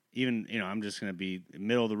 even, I'm just going to be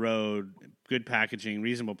middle of the road, good packaging,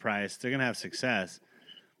 reasonable price, they're going to have success.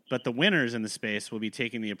 But the winners in the space will be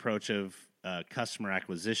taking the approach of customer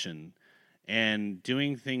acquisition and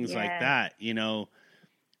doing things like that. A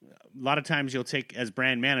lot of times you'll take, as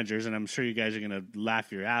brand managers, and I'm sure you guys are going to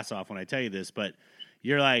laugh your ass off when I tell you this, but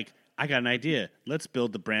you're like, I got an idea. Let's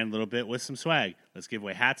build the brand a little bit with some swag. Let's give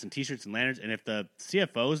away hats and T-shirts and lanterns. And if the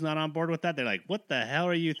CFO is not on board with that, they're like, "What the hell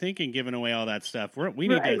are you thinking, giving away all that stuff?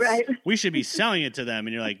 We should be selling it to them."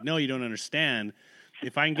 And you're like, "No, you don't understand.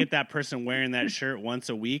 If I can get that person wearing that shirt once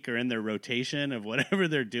a week or in their rotation of whatever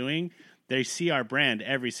they're doing, they see our brand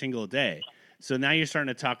every single day." So now you're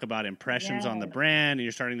starting to talk about impressions on the brand, and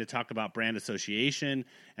you're starting to talk about brand association.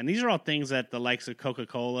 And these are all things that the likes of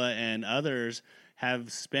Coca-Cola and others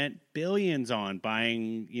have spent billions on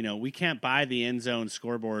buying. We can't buy the end zone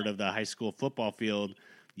scoreboard of the high school football field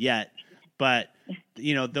yet, but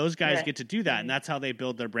those guys get to do that, and that's how they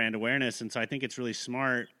build their brand awareness. And so I think it's really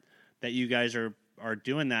smart that you guys are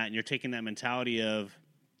doing that, and you're taking that mentality of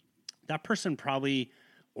that person probably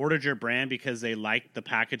ordered your brand because they liked the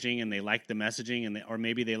packaging and they liked the messaging, or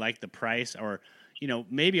maybe they liked the price, or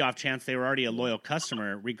maybe off chance they were already a loyal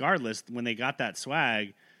customer. Regardless, when they got that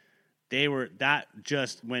swag, that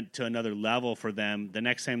just went to another level for them. The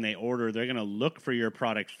next time they order, they're going to look for your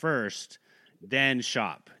product first, then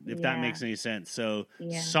shop, if that makes any sense. So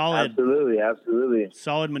solid. Absolutely.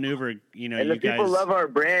 Solid maneuver. And the people love our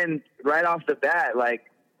brand right off the bat. Like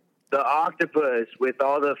the octopus with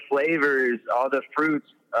all the flavors, all the fruits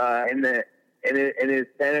in his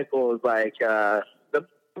tentacles, like the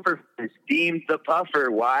puffer steamed the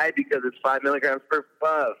puffer. Why? Because it's 5 milligrams per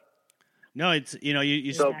puff. No, it's you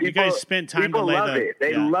guys spent time people to lay love it.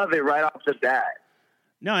 They love it right off the bat.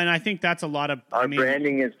 No, and I think that's a lot of our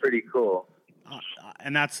branding is pretty cool.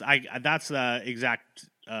 And that's the exact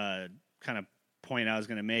kind of point I was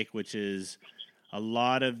going to make, which is a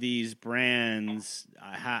lot of these brands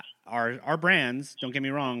are brands. Don't get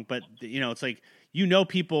me wrong, but it's like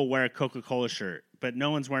people wear a Coca-Cola shirt, but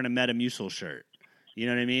no one's wearing a Metamucil shirt. You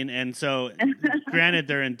know what I mean? And so, granted,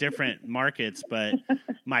 they're in different markets, but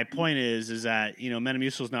my point is that,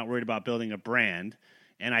 Metamucil is not worried about building a brand.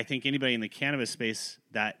 And I think anybody in the cannabis space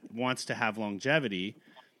that wants to have longevity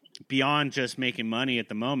beyond just making money at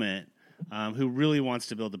the moment, who really wants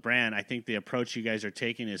to build a brand, I think the approach you guys are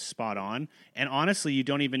taking is spot on. And honestly, you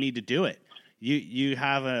don't even need to do it. You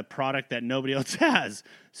have a product that nobody else has.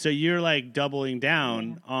 So you're like doubling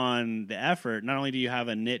down on the effort. Not only do you have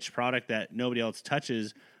a niche product that nobody else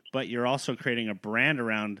touches, but you're also creating a brand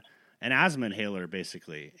around an asthma inhaler,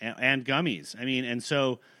 basically, and gummies. I mean, and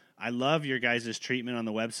so I love your guys' treatment on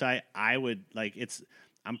the website.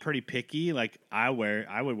 I'm pretty picky. Like I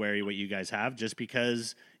would wear what you guys have just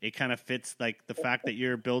because it kind of fits like the fact that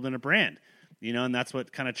you're building a brand, and that's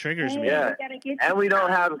what kind of triggers me. Yeah, and we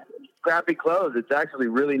don't have crappy clothes. It's actually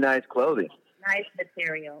really nice clothing. Nice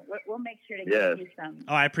material. We'll make sure to get you some.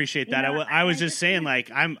 Oh, I appreciate that. I was just saying,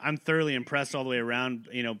 like, I'm thoroughly impressed all the way around.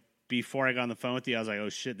 Before I got on the phone with you, I was like, oh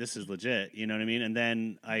shit, this is legit. You know what I mean? And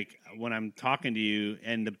then like when I'm talking to you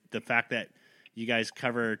and the fact that you guys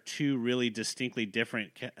cover two really distinctly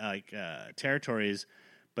different territories,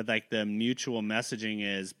 but like the mutual messaging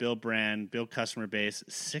is build brand, build customer base.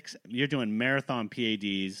 You're doing marathon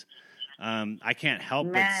PADs. I can't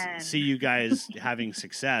help but see you guys having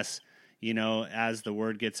success, as the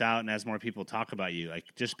word gets out and as more people talk about you. Like,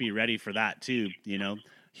 just be ready for that too.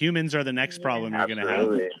 Humans are the next problem you're going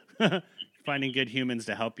to have. Finding good humans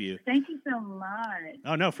to help you. Thank you so much.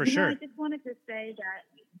 Oh no, for sure. I just wanted to say that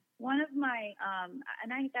one of my,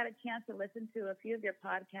 and I got a chance to listen to a few of your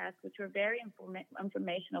podcasts, which were very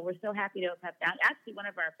informational. We're so happy to have found, actually one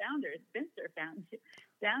of our founders, Spencer, found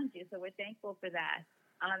you. So we're thankful for that.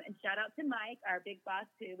 And shout out to Mike, our big boss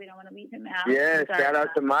too. We don't want to leave him out. Yeah, shout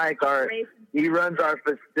out to Mike. He runs our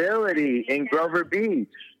facility in Grover Beach.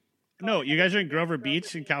 No, you guys are in Grover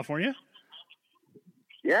Beach in California?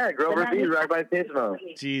 Yeah, Grover Beach, right by Pismo.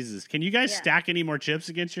 Jesus, can you guys stack any more chips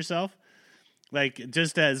against yourself? Like,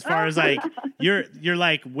 just as far as like you're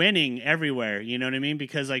like winning everywhere, you know what I mean?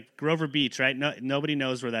 Because like Grover Beach, right? No, nobody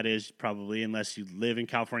knows where that is probably unless you live in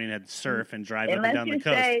California and had to surf and drive up and down the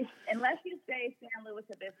coast. Unless you say San Luis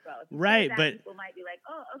Obispo, right? But people might be like,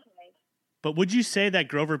 oh, okay. But would you say that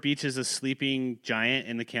Grover Beach is a sleeping giant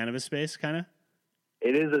in the cannabis space, kind of?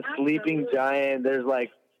 It is a sleeping giant. There's like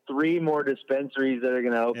 3 more dispensaries that are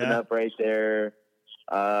going to open up right there.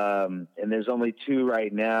 And there's only 2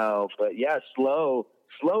 right now, but yeah, slow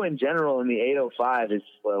in general in the 805 is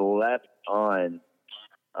left on.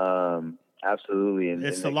 Absolutely.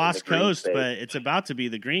 It's the Lost Coast, but it's about to be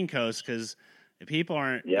the Green Coast because people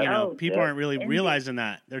aren't, aren't really realizing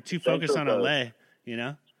that. They're too focused on LA,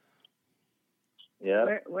 Yeah.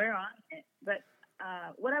 We're on it. But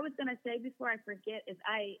what I was going to say before I forget is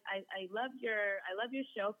I love your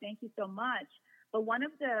show. Thank you so much. But one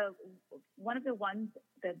of the ones,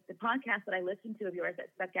 the podcast that I listened to of yours that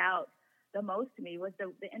stuck out the most to me was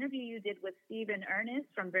the interview you did with Stephen Ernest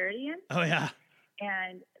from Viridian. Oh yeah.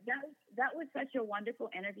 And that was such a wonderful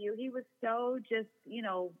interview. He was so just, he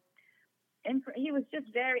was just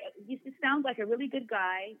he just sounds like a really good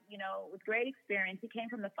guy, with great experience. He came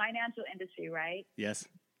from the financial industry, right? Yes.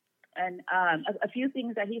 And a few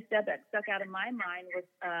things that he said that stuck out in my mind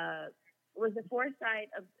was the foresight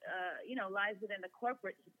of, lies within the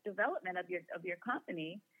corporate development of your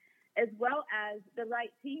company, as well as the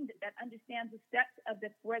right team that understands the steps of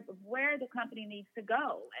where the company needs to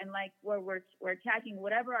go, and like where we're attacking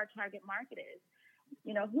whatever our target market is.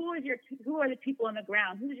 Who are the people on the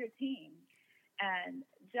ground? Who's your team? And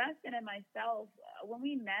Justin and myself, when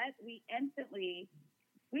we met, we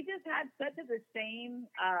just had such the same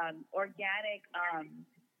organic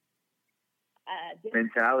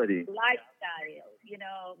mentality, lifestyle.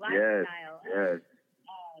 Yes.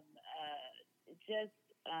 Just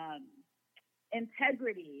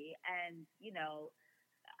integrity, and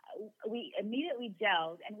we immediately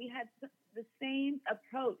gelled, and we had the same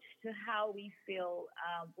approach to how we feel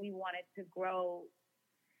we wanted to grow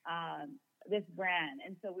this brand.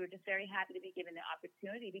 And so we were just very happy to be given the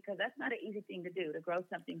opportunity, because that's not an easy thing to do, to grow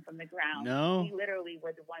something from the ground. No, we literally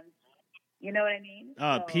were the ones. You know what I mean?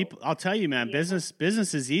 People. I'll tell you, man. Yeah.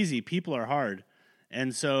 Business is easy. People are hard.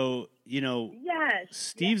 And so, yes,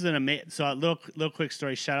 Steve's an amazing. So a little quick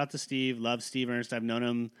story. Shout out to Steve. Love Steve Ernst. I've known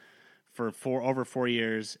him for over 4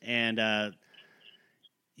 years, and that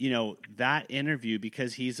interview,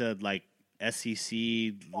 because he's a SEC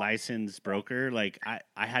licensed broker. I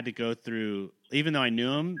had to go through, even though I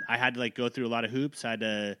knew him, I had to go through a lot of hoops. I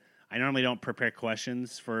normally don't prepare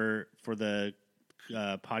questions for the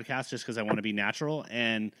podcast just because I want to be natural,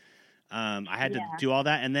 and I had to do all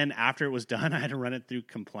that, and then after it was done, I had to run it through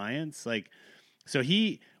compliance.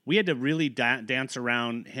 We had to really dance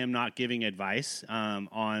around him not giving advice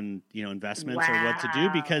on investments or what to do,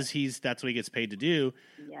 because that's what he gets paid to do.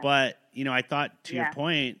 Yeah. But I thought, to your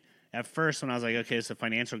point, at first when I was like, okay, it's a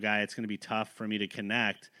financial guy, it's going to be tough for me to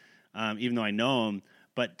connect, even though I know him.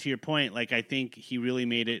 But to your point, I think he really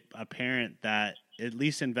made it apparent that at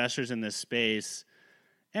least investors in this space,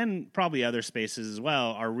 and probably other spaces as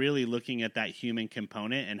well, are really looking at that human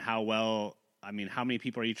component and how many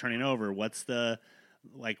people are you turning over? What's the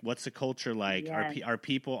Like, what's the culture like? Yes. Are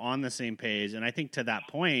people on the same page? And I think to that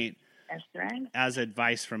point, That's right. as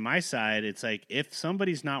advice from my side, it's like, if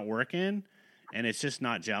somebody's not working and it's just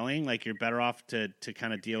not gelling, like, you're better off to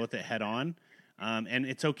kind of deal with it head on. And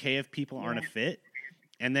it's okay if people aren't a fit.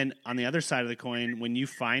 And then on the other side of the coin, when you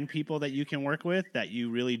find people that you can work with, that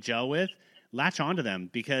you really gel with, latch onto them,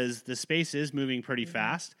 because the space is moving pretty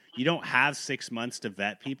fast. You don't have 6 months to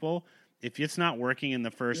vet people. If it's not working in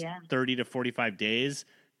the first 30 to 45 days,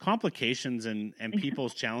 complications and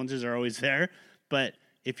people's challenges are always there. But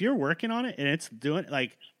if you're working on it and it's doing,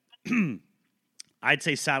 like, I'd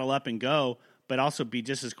say saddle up and go, but also be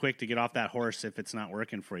just as quick to get off that horse if it's not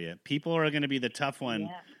working for you. People are going to be the tough one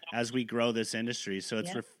as we grow this industry. So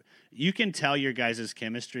it's you can tell your guys'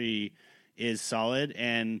 chemistry is solid,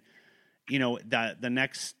 and you know that the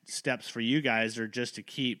next steps for you guys are just to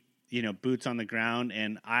keep, you know, boots on the ground.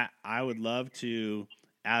 And I would love to,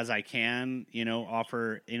 as I can, you know,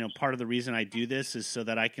 offer, you know, part of the reason I do this is so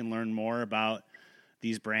that I can learn more about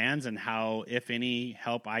these brands and how, if any,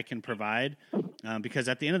 help I can provide. Because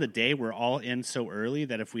at the end of the day, we're all in so early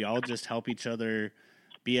that if we all just help each other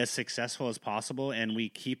be as successful as possible and we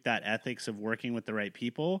keep that ethics of working with the right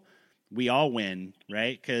people, we all win,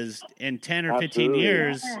 right? Because in 10 or 15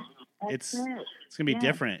 years, it's going to be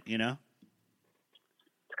different, you know?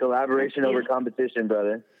 It's collaboration over competition,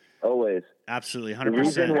 brother. Always. Absolutely, 100%.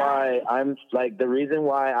 The reason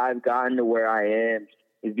why I've gotten to where I am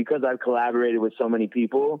is because I've collaborated with so many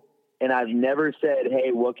people, and I've never said,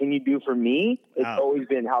 hey, what can you do for me? It's always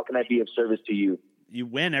been, how can I be of service to you? You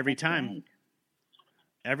win every time. Right.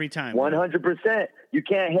 Every time. 100%. You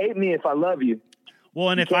can't hate me if I love you. Well,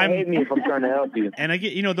 and you if can't hate me if I'm trying to help you. And I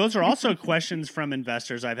get, you know, those are also questions from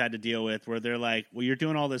investors I've had to deal with, where they're like, well, you're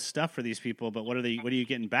doing all this stuff for these people, but what are you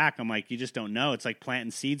getting back? I'm like, you just don't know. It's like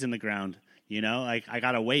planting seeds in the ground. You know, like, I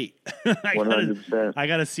gotta wait. I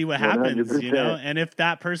gotta see what happens. 100%. You know, and if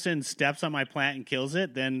that person steps on my plant and kills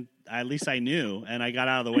it, then at least I knew and I got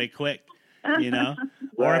out of the way quick. You know,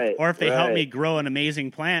 or if they help me grow an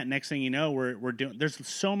amazing plant, next thing you know, we're doing. There's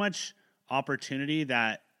so much opportunity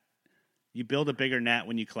that you build a bigger net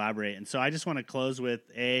when you collaborate. And so I just want to close with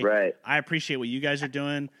I appreciate what you guys are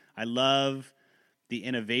doing. I love the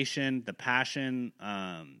innovation, the passion,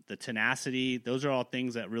 the tenacity. Those are all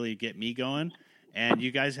things that really get me going. And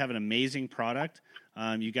you guys have an amazing product.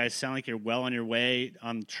 You guys sound like you're well on your way,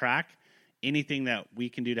 on track. Anything that we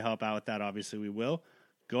can do to help out with that, obviously we will.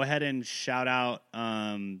 Go ahead and shout out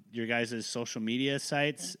your guys' social media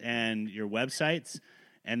sites and your websites.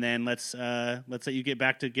 And then let's let you get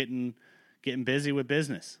back to getting busy with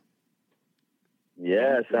business.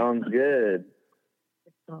 Yeah, sounds good.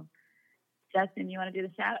 Cool. Justin, you want to do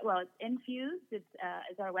the shout out? Well, it's Infused.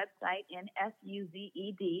 It's our website,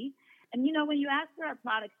 Infuzed. And, you know, when you ask for our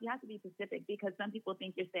products, you have to be specific because some people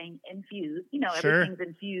think you're saying infused. You know, everything's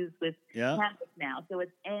infused with cannabis now. So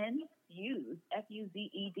it's Infused,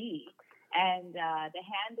 Fuzed. And the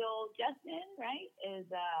handle, Justin, right, is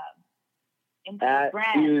at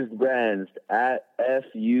Fuzed Brands, at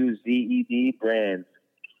Fuzed Brands.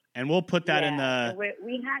 And we'll put that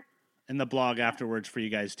in the blog afterwards for you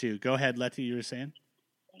guys too. Go ahead, Letty, you were saying?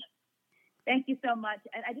 Thank you so much.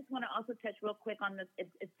 And I just want to also touch real quick on this.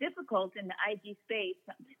 It's difficult in the IG space,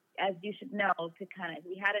 as you should know,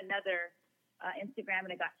 we had another Instagram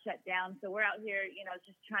and it got shut down. So we're out here, you know,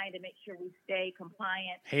 just trying to make sure we stay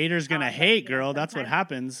compliant. Haters going to hate, girl. That's what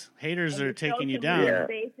happens. Haters are taking you down.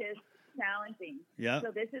 Space is challenging. Yeah. So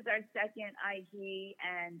this is our second IG,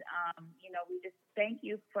 and you know, we just thank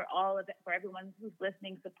you for all of it, for everyone who's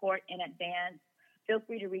listening, support in advance. Feel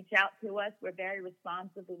free to reach out to us. We're very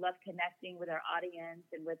responsive. We love connecting with our audience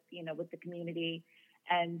and with the community.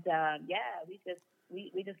 And we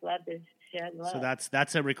just love to share love. So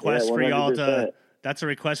that's a request for y'all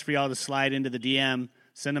to slide into the DM,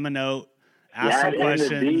 send them a note, ask some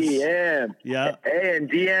questions. DM. Yeah. Hey, and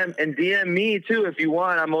DM me too if you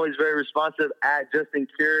want. I'm always very responsive at Justin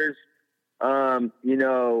Cures. You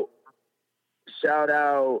know, shout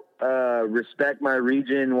out, Respect My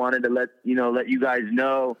Region. Wanted to let you guys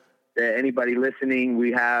know that anybody listening,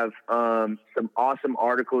 we have some awesome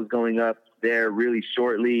articles going up there really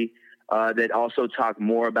shortly that also talk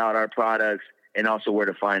more about our products and also where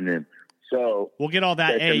to find them. So we'll get all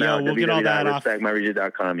that. We'll get all that off.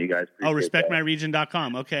 RespectMyRegion.com, you guys.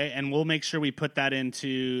 RespectMyRegion.com. Okay. And we'll make sure we put that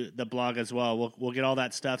into the blog as well. We'll get all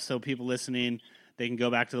that stuff so people listening, they can go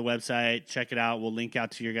back to the website, check it out. We'll link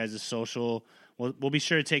out to your guys' social. We'll be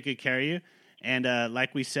sure to take good care of you. And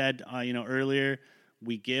like we said, earlier,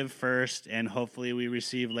 we give first and hopefully we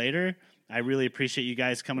receive later. I really appreciate you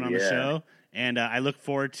guys coming on the show. And I look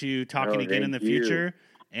forward to talking again in the future.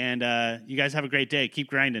 And you guys have a great day. Keep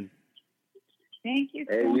grinding. Thank you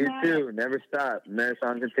Hey, so you much. too. Never stop.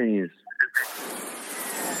 Marathon continues.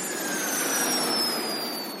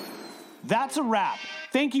 That's a wrap.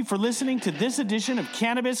 Thank you for listening to this edition of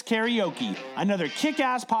Cannabis Karaoke, another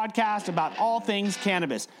kick-ass podcast about all things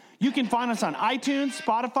cannabis. You can find us on iTunes,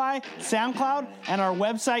 Spotify, SoundCloud, and our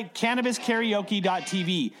website,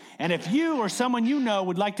 cannabiskaraoke.tv. And if you or someone you know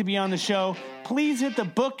would like to be on the show, please hit the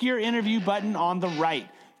book your interview button on the right.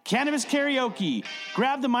 Cannabis Karaoke.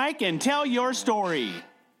 Grab the mic and tell your story.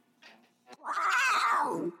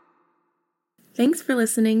 Thanks for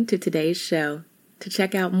listening to today's show. To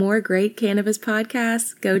check out more great cannabis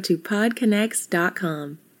podcasts, go to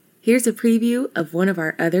podconnects.com. Here's a preview of one of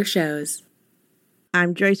our other shows.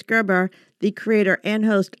 I'm Joyce Gerber, the creator and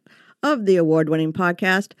host of the award-winning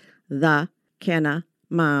podcast, The Canna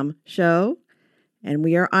Mom Show. And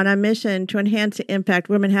we are on a mission to enhance the impact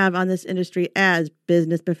women have on this industry as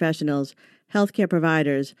business professionals, healthcare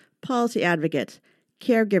providers, policy advocates,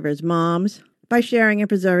 caregivers, moms, by sharing and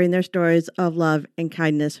preserving their stories of love and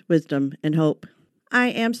kindness, wisdom, and hope. I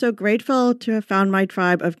am so grateful to have found my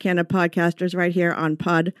tribe of Canna podcasters right here on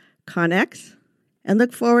PodConX, and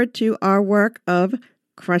look forward to our work of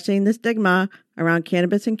crushing the stigma around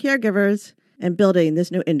cannabis and caregivers and building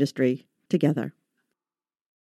this new industry together.